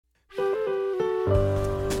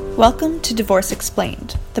Welcome to Divorce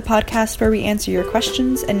Explained, the podcast where we answer your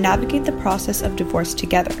questions and navigate the process of divorce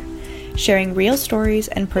together. Sharing real stories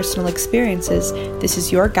and personal experiences, this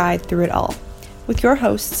is your guide through it all. With your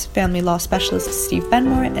hosts, family law specialist Steve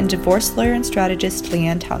Benmore and divorce lawyer and strategist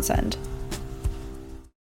Leanne Townsend.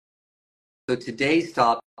 So today's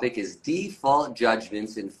topic is default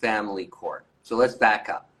judgments in family court. So let's back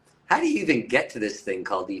up. How do you even get to this thing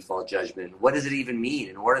called default judgment? What does it even mean?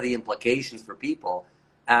 And what are the implications for people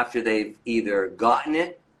after they've either gotten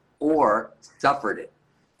it or suffered it?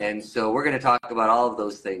 And so we're going to talk about all of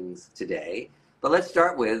those things today. But let's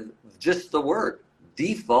start with just the word,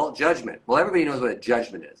 default judgment. Well, everybody knows what a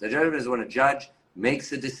judgment is. A judgment is when a judge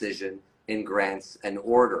makes a decision and grants an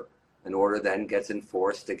order. An order then gets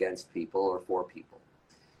enforced against people or for people.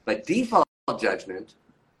 But default judgment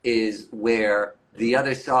is where the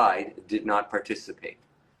other side did not participate.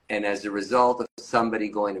 And as a result of somebody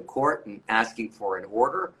going to court and asking for an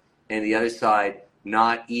order, and the other side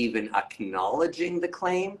not even acknowledging the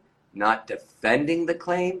claim, not defending the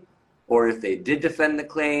claim, or if they did defend the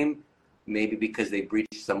claim, maybe because they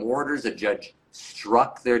breached some orders, a judge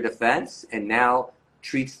struck their defense and now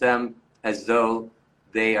treats them as though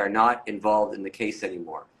they are not involved in the case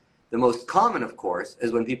anymore. The most common, of course,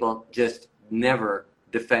 is when people just never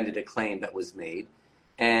defended a claim that was made.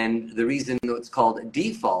 And the reason it's called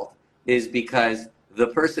default is because the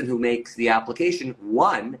person who makes the application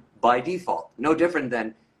won by default. No different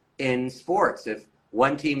than in sports. If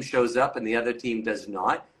one team shows up and the other team does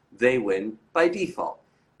not, they win by default.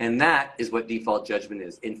 And that is what default judgment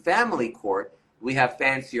is. In family court, we have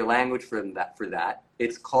fancier language for that.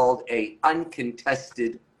 It's called a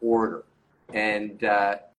uncontested order. And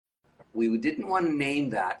we didn't want to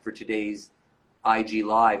name that for today's IG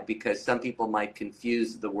Live because some people might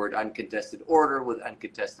confuse the word uncontested order with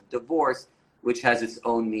uncontested divorce, which has its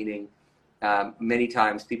own meaning. Many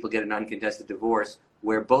times people get an uncontested divorce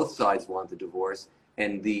where both sides want the divorce,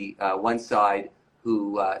 and the one side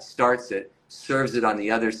who starts it serves it on the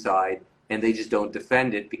other side, and they just don't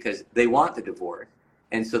defend it because they want the divorce,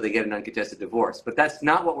 and so they get an uncontested divorce. But that's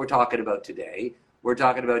not what we're talking about today. We're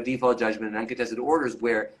talking about default judgment and uncontested orders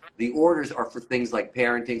where the orders are for things like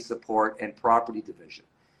parenting, support, and property division.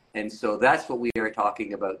 And so that's what we are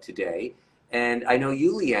talking about today. And I know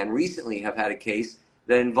you, Leanne, recently have had a case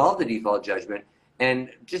that involved a default judgment.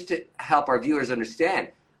 And just to help our viewers understand,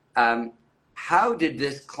 how did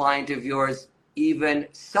this client of yours even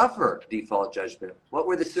suffer default judgment? What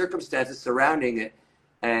were the circumstances surrounding it?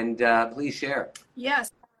 And please share.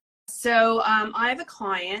 Yes. So I have a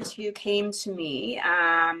client who came to me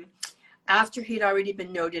after he'd already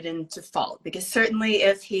been noted in default, because certainly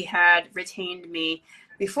if he had retained me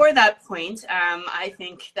before that point, I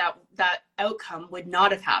think that outcome would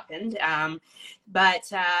not have happened. But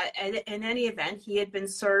in any event, he had been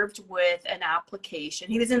served with an application.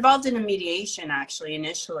 He was involved in a mediation, actually,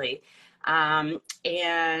 initially.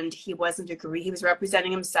 And he wasn't agree. He was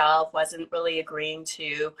representing himself, wasn't really agreeing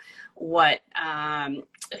to what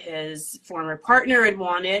his former partner had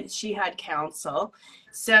wanted. She had counsel.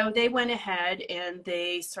 So they went ahead and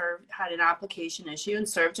they had an application issue and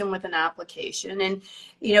served him with an application. And,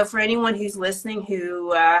 you know, for anyone who's listening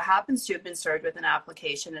who happens to have been served with an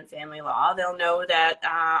application in family law, they'll know that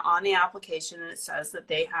on the application it says that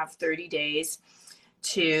they have 30 days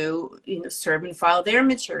to serve and file their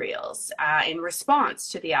materials in response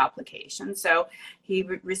to the application. So he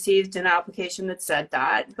received an application that said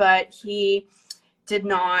that, but he did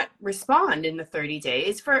not respond in the 30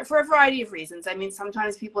 days for a variety of reasons. I mean,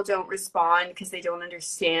 sometimes people don't respond because they don't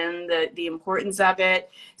understand the importance of it.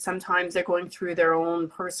 Sometimes they're going through their own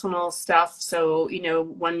personal stuff. So,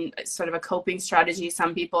 one sort of a coping strategy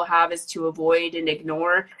some people have is to avoid and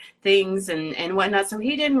ignore things and whatnot. So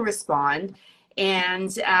he didn't respond.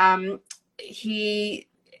 And he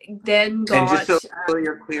then got. And just so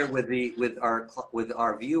you're clear with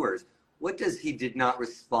our viewers, what does he did not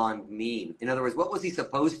respond mean? In other words, what was he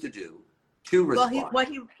supposed to do to respond? Well,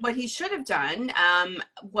 what he should have done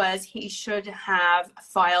was he should have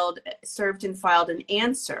served and filed an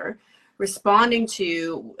answer responding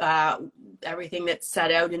to everything that's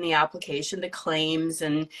set out in the application, the claims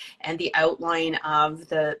and the outline of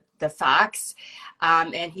the facts.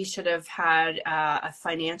 And he should have had a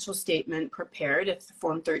financial statement prepared. It's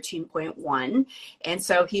Form 13.1. And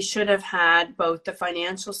so he should have had both the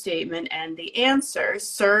financial statement and the answer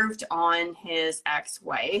served on his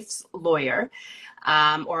ex-wife's lawyer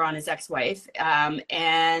or on his ex-wife and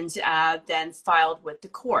then filed with the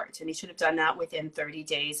court. And he should have done that within 30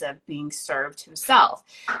 days of being served himself.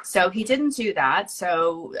 So he didn't do that.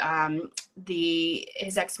 So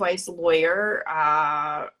his ex-wife's lawyer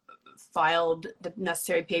filed the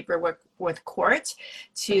necessary paperwork with court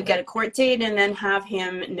to get a court date and then have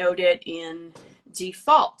him noted in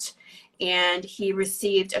default. And he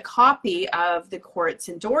received a copy of the court's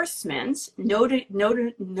endorsement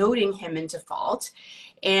noting him in default.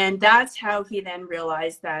 And that's how he then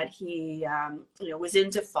realized that he was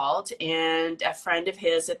in default. And a friend of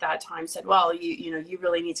his at that time said, well, you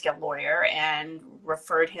really need to get a lawyer, and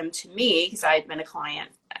referred him to me because I had been a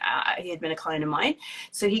client. He had been a client of mine.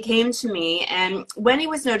 So he came to me, and when he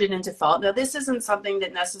was noted in default, now this isn't something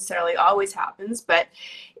that necessarily always happens, but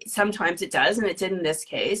sometimes it does, and it did in this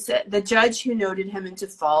case. The judge who noted him in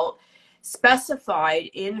default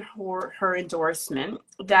specified in her endorsement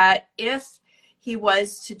that if he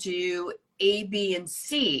was to do A, B, and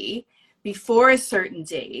C before a certain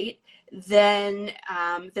date, then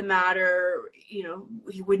the matter,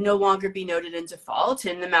 he would no longer be noted in default,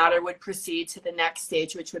 and the matter would proceed to the next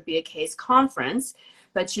stage, which would be a case conference.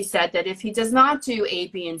 But she said that if he does not do A,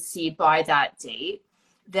 B, and C by that date,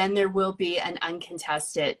 then there will be an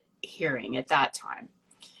uncontested hearing at that time.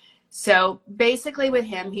 So basically with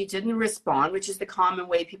him, he didn't respond, which is the common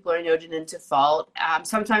way people are noted in default.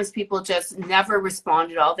 Sometimes people just never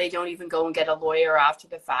respond at all. They don't even go and get a lawyer after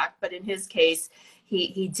the fact. But in his case,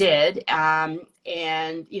 he did,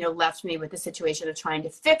 and left me with the situation of trying to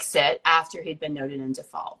fix it after he'd been noted in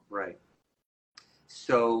default. Right.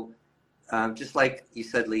 So just like you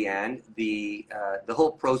said, Leanne, the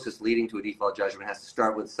whole process leading to a default judgment has to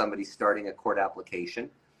start with somebody starting a court application.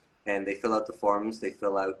 And they fill out the forms, they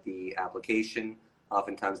fill out the application,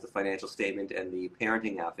 oftentimes the financial statement and the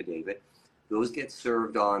parenting affidavit. Those get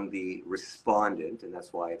served on the respondent, and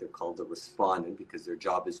that's why they're called the respondent, because their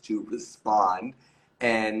job is to respond.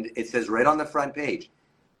 And it says right on the front page,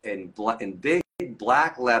 in big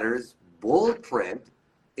black letters, bold print,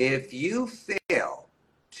 if you fail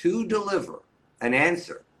to deliver an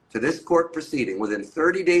answer to this court proceeding within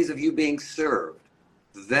 30 days of you being served,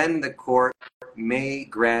 then the court may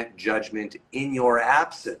grant judgment in your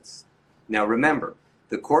absence. Now remember,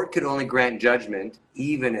 the court could only grant judgment,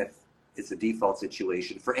 even if it's a default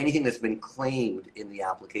situation, for anything that's been claimed in the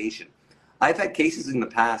application. I've had cases in the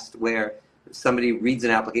past where somebody reads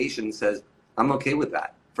an application and says, I'm okay with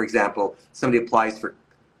that. For example, somebody applies for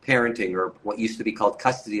parenting, or what used to be called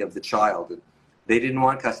custody of the child. And they didn't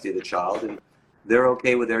want custody of the child, and they're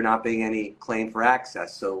okay with there not being any claim for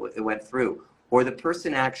access, so it went through. Or the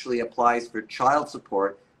person actually applies for child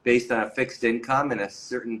support based on a fixed income and a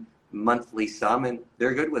certain monthly sum, and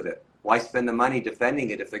they're good with it. Why spend the money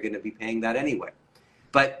defending it if they're going to be paying that anyway?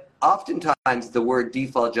 But oftentimes the word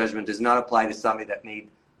default judgment does not apply to somebody that made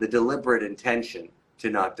the deliberate intention to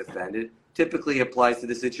not defend it. Typically applies to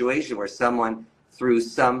the situation where someone, through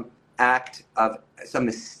some act of some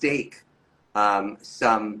mistake,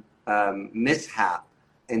 some mishap,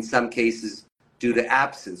 in some cases due to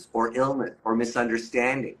absence or illness or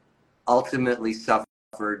misunderstanding, ultimately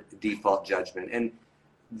suffered default judgment. And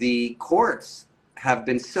the courts have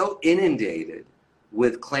been so inundated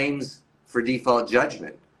with claims for default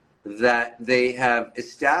judgment that they have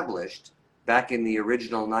established, back in the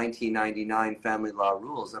original 1999 family law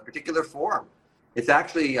rules, a particular form. It's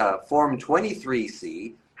actually Form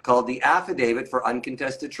 23C, called the Affidavit for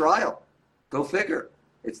Uncontested Trial. Go figure.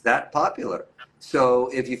 It's that popular. So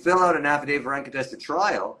if you fill out an affidavit for uncontested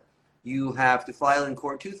trial, you have to file in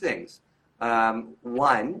court two things.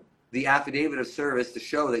 One, the affidavit of service to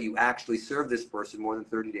show that you actually served this person more than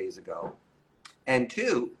 30 days ago. And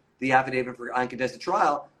two, the affidavit for uncontested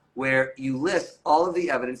trial, where you list all of the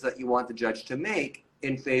evidence that you want the judge to make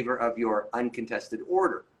in favor of your uncontested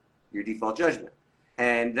order, your default judgment.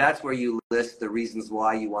 And that's where you list the reasons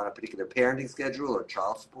why you want a particular parenting schedule or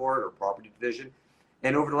child support or property division.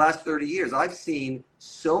 And over the last 30 years, I've seen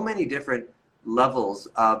so many different levels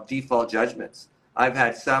of default judgments. I've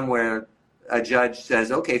had some where a judge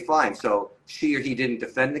says, okay, fine, so she or he didn't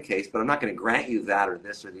defend the case, but I'm not going to grant you that or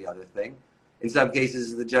this or the other thing. In some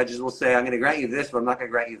cases, the judges will say, I'm going to grant you this, but I'm not going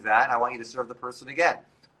to grant you that. I want you to serve the person again.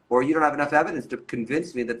 Or you don't have enough evidence to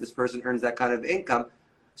convince me that this person earns that kind of income,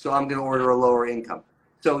 so I'm going to order a lower income.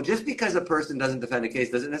 So just because a person doesn't defend a case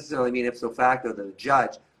doesn't necessarily mean ipso facto that a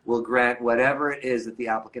judge will grant whatever it is that the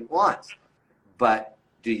applicant wants. But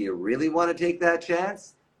do you really want to take that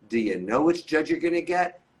chance? Do you know which judge you're going to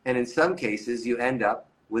get? And in some cases, you end up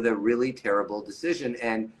with a really terrible decision.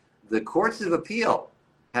 And the courts of appeal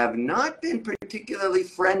have not been particularly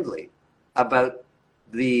friendly about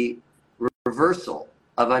the reversal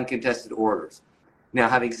of uncontested orders. Now,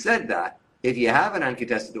 having said that, if you have an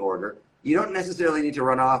uncontested order, you don't necessarily need to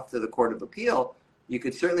run off to the Court of Appeal. You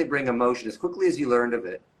could certainly bring a motion as quickly as you learned of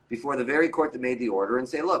it before the very court that made the order and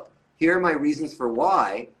say, look, here are my reasons for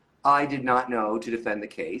why I did not know to defend the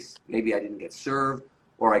case. Maybe I didn't get served,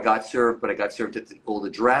 or I got served, but I got served at the old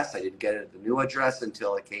address. I didn't get it at the new address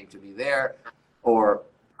until it came to me there. Or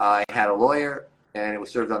I had a lawyer and it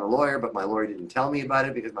was served on a lawyer, but my lawyer didn't tell me about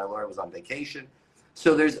it because my lawyer was on vacation.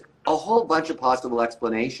 So there's a whole bunch of possible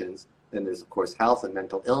explanations. And there's, of course, health and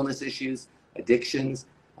mental illness issues, addictions,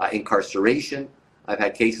 incarceration. I've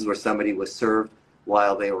had cases where somebody was served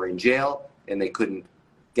while they were in jail and they couldn't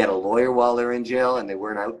get a lawyer while they're in jail, and they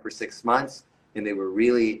weren't out for 6 months, and they were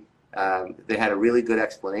really, they had a really good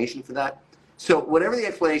explanation for that. So whatever the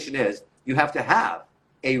explanation is, you have to have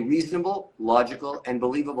a reasonable, logical, and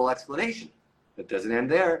believable explanation. It doesn't end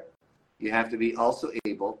there. You have to be also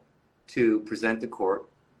able to present the court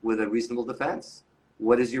with a reasonable defense.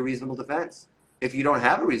 What is your reasonable defense? If you don't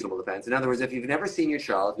have a reasonable defense, in other words, if you've never seen your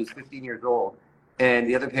child who's 15 years old and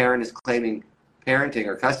the other parent is claiming parenting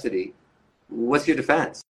or custody, what's your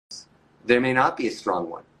defense? There may not be a strong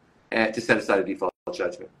one to set aside a default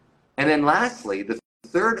judgment. And then lastly, the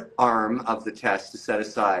third arm of the test to set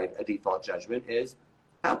aside a default judgment is,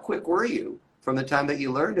 how quick were you from the time that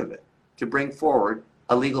you learned of it to bring forward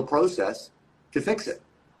a legal process to fix it?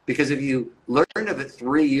 Because if you learned of it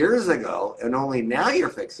 3 years ago and only now you're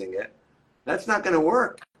fixing it, that's not going to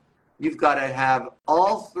work. You've got to have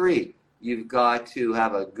all three. You've got to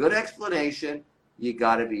have a good explanation. You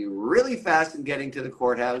got to be really fast in getting to the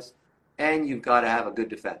courthouse, and you've got to have a good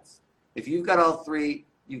defense. If you've got all three,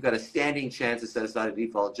 you've got a standing chance to set aside a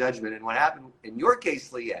default judgment. And what happened in your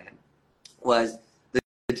case, Leanne, was the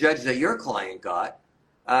judge that your client got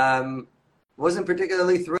wasn't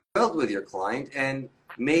particularly thrilled with your client and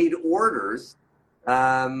made orders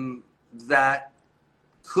that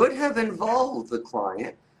could have involved the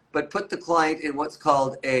client, but put the client in what's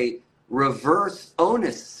called a reverse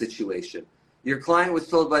onus situation. Your client was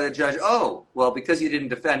told by the judge, oh, well, because you didn't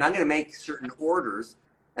defend, I'm going to make certain orders,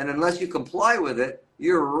 and unless you comply with it,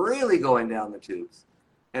 you're really going down the tubes.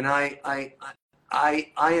 And I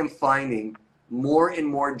am finding more and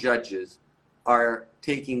more judges are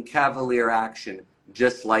taking cavalier action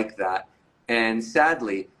just like that. And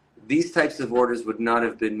sadly, these types of orders would not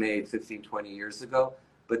have been made 15, 20 years ago,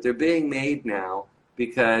 but they're being made now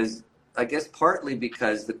because, I guess partly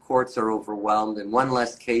because the courts are overwhelmed and one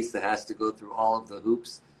less case that has to go through all of the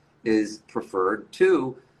hoops is preferred.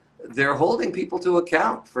 Two, they're holding people to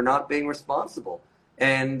account for not being responsible,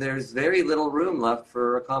 and there's very little room left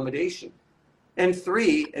for accommodation. And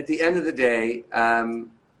three, at the end of the day,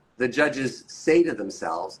 the judges say to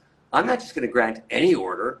themselves, I'm not just going to grant any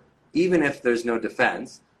order, even if there's no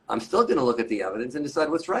defense. I'm still going to look at the evidence and decide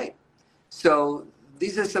what's right. So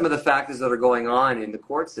these are some of the factors that are going on in the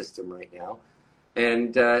court system right now.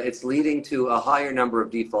 And it's leading to a higher number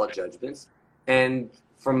of default judgments. And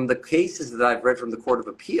from the cases that I've read from the Court of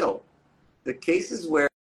Appeal, the cases where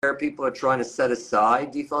people are trying to set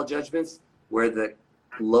aside default judgments, where the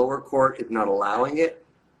lower court is not allowing it,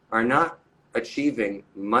 are not achieving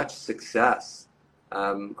much success.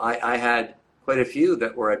 I had quite a few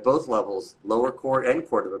that were at both levels, lower court and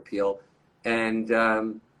Court of Appeal, and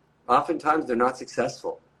oftentimes they're not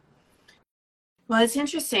successful. Well, it's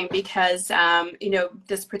interesting because,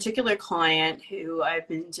 this particular client who I've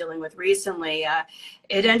been dealing with recently,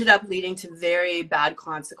 it ended up leading to very bad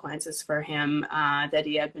consequences for him, that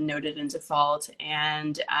he had been noted in default.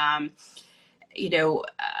 And,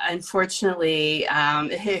 unfortunately,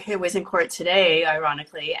 it was in court today,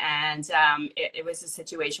 ironically, and it was a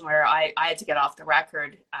situation where I had to get off the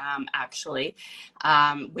record, actually,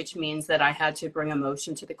 which means that I had to bring a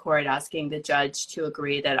motion to the court asking the judge to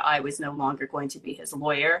agree that I was no longer going to be his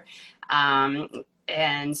lawyer.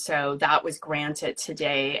 And so that was granted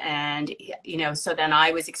today. And, so then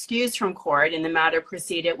I was excused from court and the matter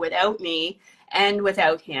proceeded without me and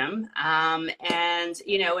without him. And,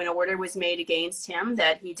 an order was made against him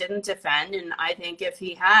that he didn't defend. And I think if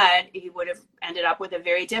he had, he would have ended up with a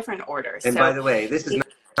very different order. And by the way, this is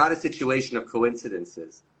not a situation of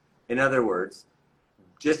coincidences. In other words,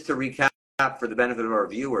 just to recap for the benefit of our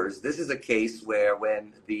viewers, this is a case where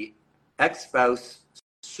when the ex-spouse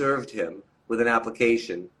served him with an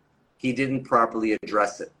application, he didn't properly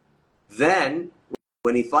address it. Then,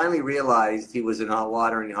 when he finally realized he was in hot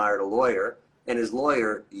water and he hired a lawyer, and his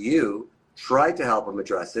lawyer, you, tried to help him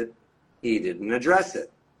address it, he didn't address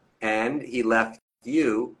it. And he left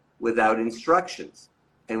you without instructions.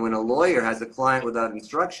 And when a lawyer has a client without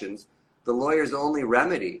instructions, the lawyer's only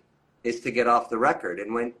remedy is to get off the record.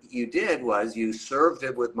 And what you did was you served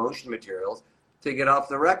him with motion materials to get off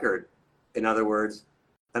the record. In other words,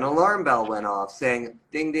 an alarm bell went off saying,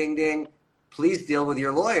 ding, ding, ding, please deal with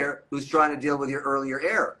your lawyer who's trying to deal with your earlier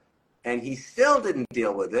error. And he still didn't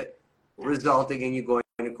deal with it, resulting in you going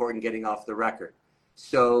to court and getting off the record.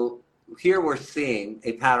 So here we're seeing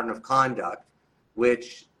a pattern of conduct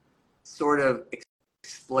which sort of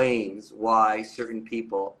explains why certain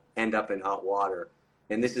people end up in hot water.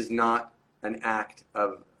 And this is not an act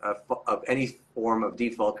of any form of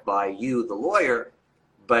default by you, the lawyer,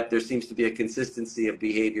 but there seems to be a consistency of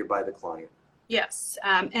behavior by the client. Yes,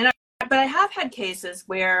 but I have had cases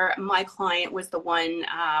where my client was the one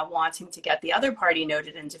wanting to get the other party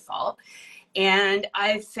noted in default. And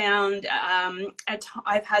I've found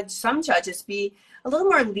I've had some judges be a little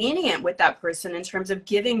more lenient with that person in terms of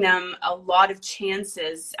giving them a lot of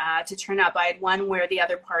chances to turn up. I had one where the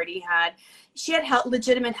other party she had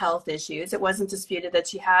legitimate health issues. It wasn't disputed that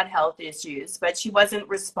she had health issues, but she wasn't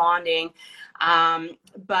responding.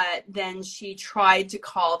 But then she tried to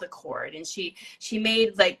call the court, and she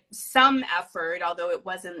made like some effort, although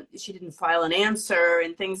she didn't file an answer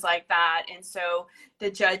and things like that. And so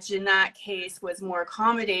the judge in that case was more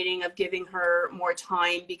accommodating of giving her more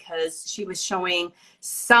time because she was showing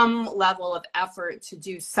some level of effort to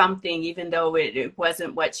do something, even though it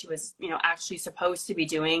wasn't what she was, actually supposed to be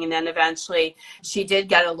doing. And then eventually she did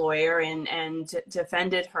get a lawyer and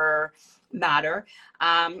defended her matter.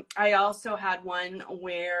 I also had one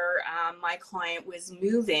where my client was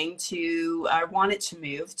wanted to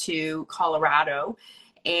move to Colorado.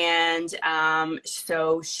 And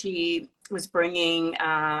so she was bringing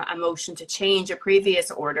a motion to change a previous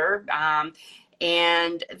order.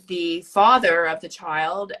 And the father of the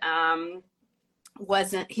child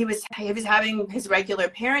he was having his regular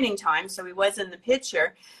parenting time, so he was in the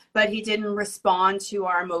picture, but he didn't respond to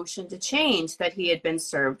our motion to change that he had been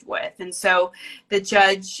served with. And so the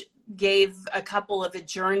judge gave a couple of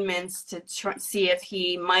adjournments to see if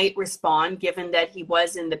he might respond, given that he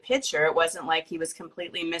was in the picture. It wasn't like he was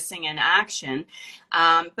completely missing in action,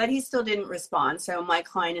 but he still didn't respond. So my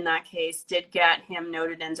client in that case did get him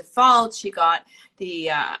noted in default. She got she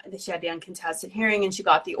had the uncontested hearing, and she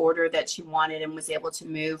got the order that she wanted and was able to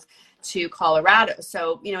move to Colorado.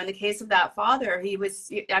 So, in the case of that father, he was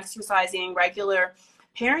exercising regular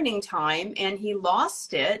parenting time, and he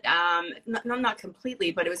lost it. Not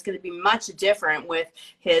completely, but it was going to be much different with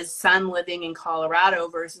his son living in Colorado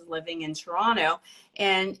versus living in Toronto.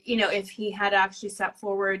 And if he had actually stepped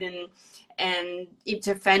forward and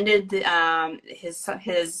defended his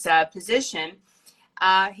position,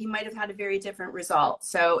 he might have had a very different result.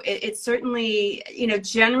 So it's certainly,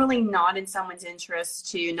 generally not in someone's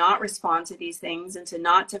interest to not respond to these things and to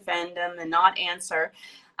not defend them and not answer.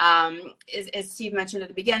 As Steve mentioned at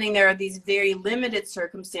the beginning, there are these very limited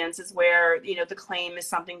circumstances where, the claim is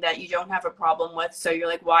something that you don't have a problem with. So you're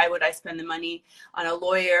like, why would I spend the money on a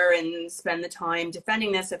lawyer and spend the time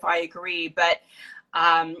defending this if I agree? But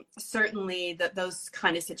certainly those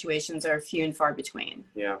kind of situations are few and far between.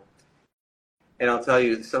 Yeah. And I'll tell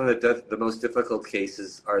you, some of the most difficult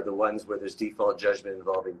cases are the ones where there's default judgment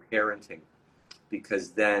involving parenting, because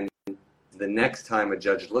then the next time a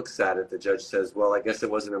judge looks at it, the judge says, well, I guess it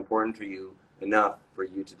wasn't important for you enough for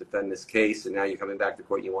you to defend this case, and now you're coming back to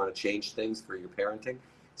court, you want to change things for your parenting.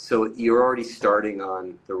 So you're already starting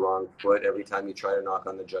on the wrong foot every time you try to knock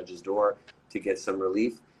on the judge's door to get some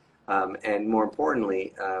relief. And more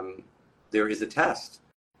importantly, there is a test.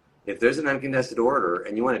 If there's an uncontested order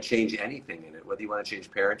and you want to change anything in it, whether you want to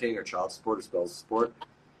change parenting or child support or spousal support,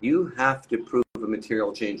 you have to prove a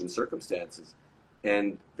material change in circumstances.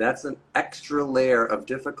 And that's an extra layer of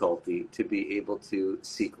difficulty to be able to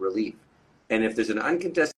seek relief. And if there's an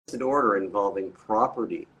uncontested order involving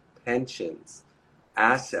property, pensions,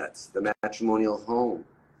 assets, the matrimonial home,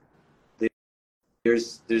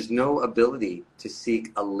 there's no ability to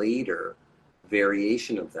seek a later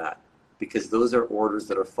variation of that, because those are orders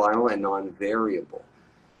that are final and non-variable.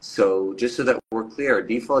 So just so that we're clear,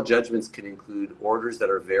 default judgments can include orders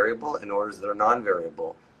that are variable and orders that are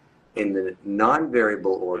non-variable. In the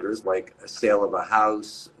non-variable orders, like a sale of a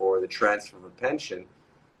house or the transfer of a pension,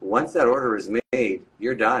 once that order is made,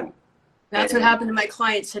 you're done. That's what happened to my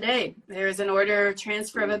client today. There's an order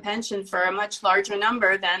transfer of a pension for a much larger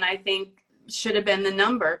number than I think should have been the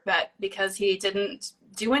number, but because he didn't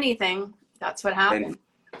do anything, that's what happened. And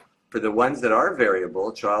for the ones that are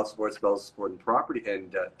variable, child support, spousal support, and property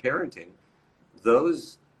and parenting,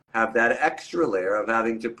 those have that extra layer of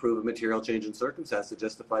having to prove a material change in circumstance to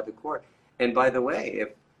justify the court. And by the way,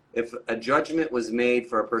 if a judgment was made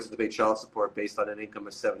for a person to pay child support based on an income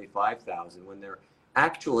of $75,000 when their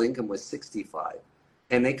actual income was $65,000,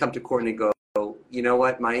 and they come to court and they go, you know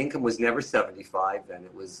what, my income was never $75,000 then,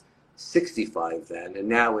 it was $65,000 then, and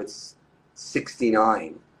now it's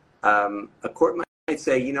 $69,000. A court might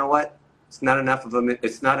say, you know what, it's not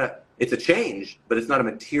It's a change, but it's not a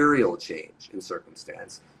material change in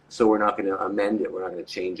circumstance. So we're not going to amend it. We're not going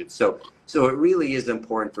to change it. So it really is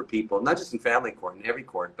important for people, not just in family court, in every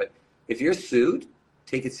court, but if you're sued,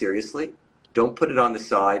 take it seriously. Don't put it on the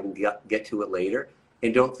side and get to it later.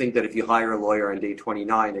 And don't think that if you hire a lawyer on day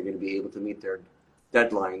 29, they're going to be able to meet their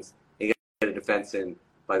deadlines and get a defense in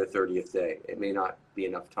by the 30th day. It may not be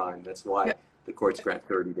enough time. That's why the courts grant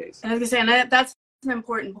 30 days. And I was going to say, and that's an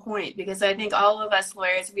important point, because I think all of us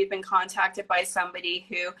lawyers, we've been contacted by somebody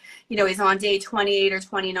who, you know, is on day 28 or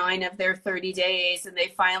 29 of their 30 days, and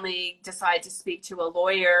they finally decide to speak to a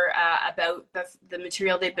lawyer about the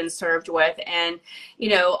material they've been served with. And, you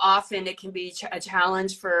know, often it can be a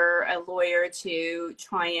challenge for a lawyer to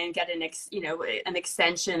try and get an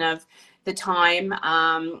extension of the time.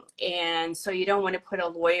 And so you don't want to put a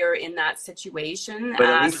lawyer in that situation. But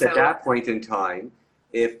at least at that point in time,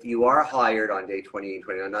 if you are hired on day 28 and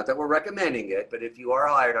 29, not that we're recommending it, but if you are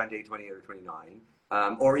hired on day 28 or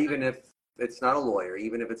 29, or even if it's not a lawyer,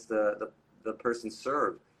 even if it's the person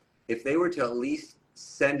served, if they were to at least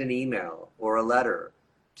send an email or a letter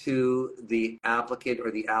to the applicant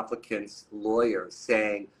or the applicant's lawyer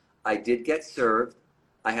saying, I did get served,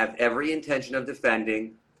 I have every intention of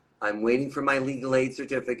defending, I'm waiting for my legal aid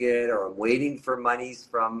certificate, or I'm waiting for monies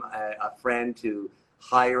from a friend to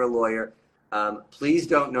hire a lawyer. Please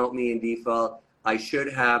don't note me in default. I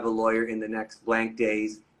should have a lawyer in the next blank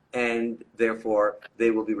days, and therefore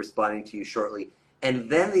they will be responding to you shortly. And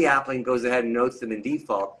then the applicant goes ahead and notes them in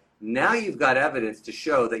default. Now you've got evidence to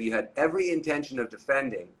show that you had every intention of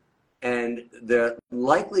defending, and the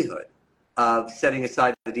likelihood of setting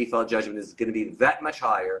aside the default judgment is going to be that much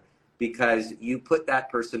higher because you put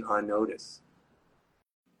that person on notice.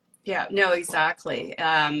 Yeah, no, exactly.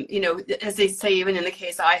 You know, as they say, even in the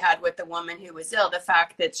case I had with the woman who was ill, the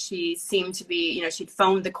fact that she seemed to be, you know, she'd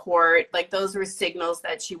phoned the court, like those were signals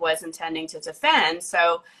that she was intending to defend.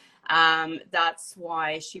 So that's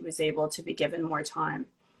why she was able to be given more time.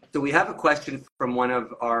 So we have a question from one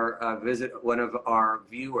of our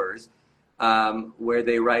viewers where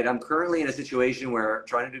they write, I'm currently in a situation where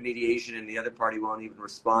trying to do mediation and the other party won't even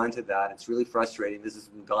respond to that. It's really frustrating. This has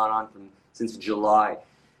been gone on since July.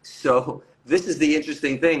 So this is the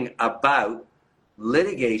interesting thing about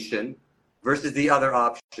litigation versus the other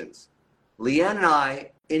options. Leanne and I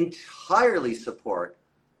entirely support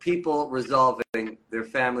people resolving their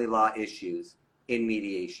family law issues in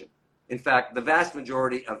mediation. In fact, the vast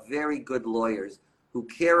majority of very good lawyers who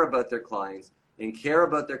care about their clients and care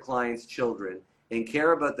about their clients' children and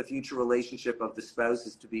care about the future relationship of the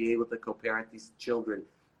spouses to be able to co-parent these children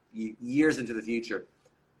years into the future,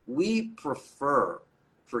 we prefer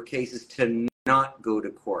for cases to not go to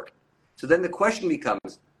court. So then the question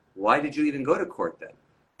becomes, why did you even go to court then?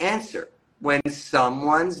 Answer, when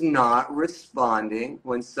someone's not responding,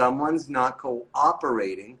 when someone's not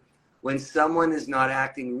cooperating, when someone is not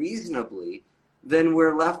acting reasonably, then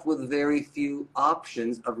we're left with very few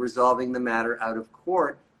options of resolving the matter out of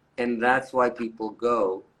court. And that's why people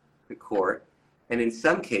go to court. And in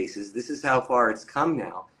some cases, this is how far it's come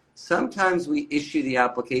now. Sometimes we issue the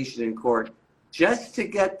application in court just to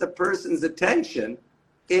get the person's attention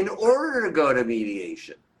in order to go to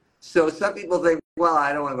mediation. So some people think, well,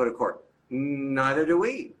 I don't want to go to court. Neither do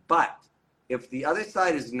we. But if the other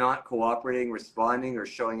side is not cooperating, responding, or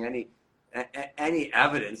showing any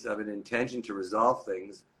evidence of an intention to resolve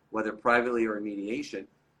things, whether privately or in mediation,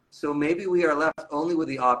 so maybe we are left only with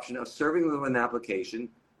the option of serving them an application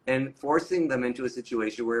and forcing them into a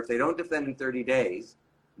situation where if they don't defend in 30 days,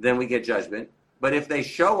 then we get judgment. But if they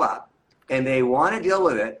show up and they want to deal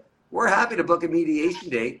with it, we're happy to book a mediation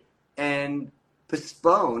date and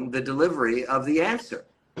postpone the delivery of the answer.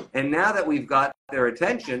 And now that we've got their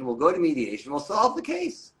attention, we'll go to mediation, we'll solve the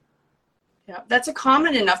case. Yeah, that's a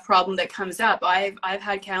common enough problem that comes up. I've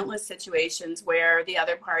had countless situations where the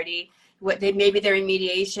other party, maybe they're in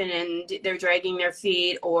mediation and they're dragging their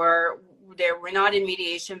feet, or we're not in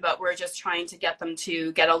mediation, but we're just trying to get them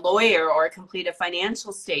to get a lawyer or complete a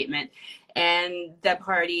financial statement. And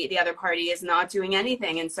the other party is not doing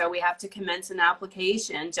anything. And so we have to commence an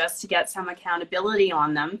application just to get some accountability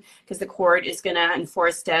on them, because the court is going to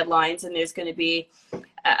enforce deadlines and there's going to be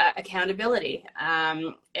accountability.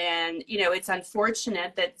 And, you know, it's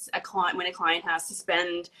unfortunate that when a client has to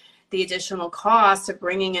spend the additional cost of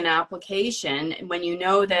bringing an application when you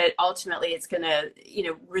know that ultimately it's going to, you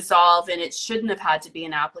know, resolve, and it shouldn't have had to be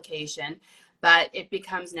an application, but it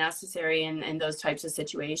becomes necessary in those types of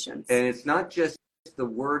situations. And it's not just the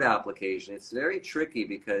word application. It's very tricky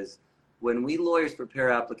because when we lawyers prepare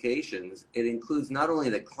applications, it includes not only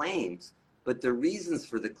the claims, but the reasons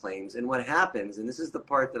for the claims and what happens. And this is the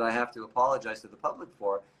part that I have to apologize to the public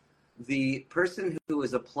for. the person who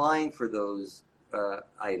is applying for those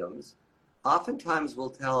items oftentimes will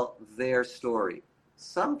tell their story.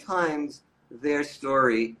 Sometimes their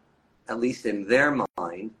story, at least in their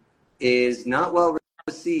mind, is not well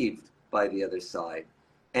received by the other side.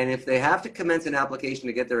 And if they have to commence an application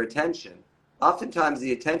to get their attention, oftentimes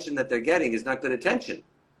the attention that they're getting is not good attention,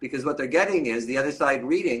 because what they're getting is the other side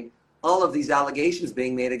reading all of these allegations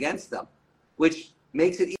being made against them, which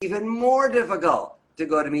makes it even more difficult to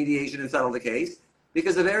go to mediation and settle the case,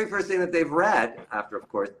 because the very first thing that they've read, after of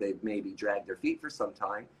course they've maybe dragged their feet for some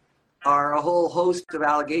time, are a whole host of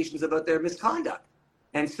allegations about their misconduct.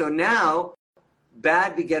 And so now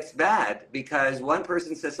bad begets bad, because one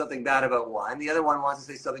person says something bad about one, the other one wants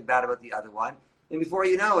to say something bad about the other one, and before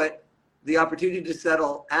you know it, the opportunity to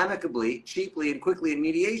settle amicably, cheaply, and quickly in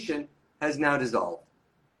mediation has now dissolved.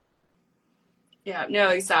 Yeah, no,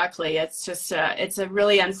 exactly. It's just it's a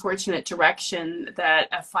really unfortunate direction that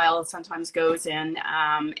a file sometimes goes in,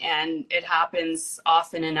 and it happens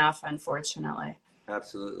often enough, unfortunately.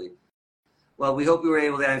 Absolutely. Well, we hope we were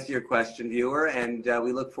able to answer your question, viewer, and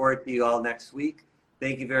we look forward to you all next week.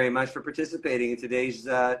 Thank you very much for participating in today's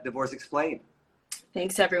Divorce Explained.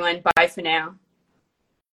 Thanks, everyone. Bye for now.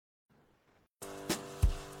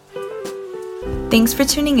 Thanks for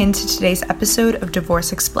tuning in to today's episode of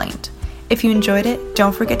Divorce Explained. If you enjoyed it,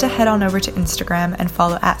 don't forget to head on over to Instagram and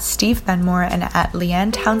follow at Steve Benmore and at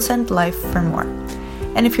Leanne Townsend Life for more.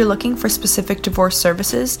 And if you're looking for specific divorce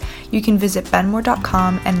services, you can visit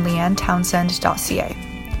benmore.com and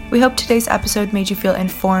leannetownsend.ca. We hope today's episode made you feel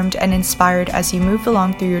informed and inspired as you move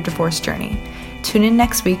along through your divorce journey. Tune in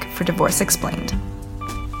next week for Divorce Explained.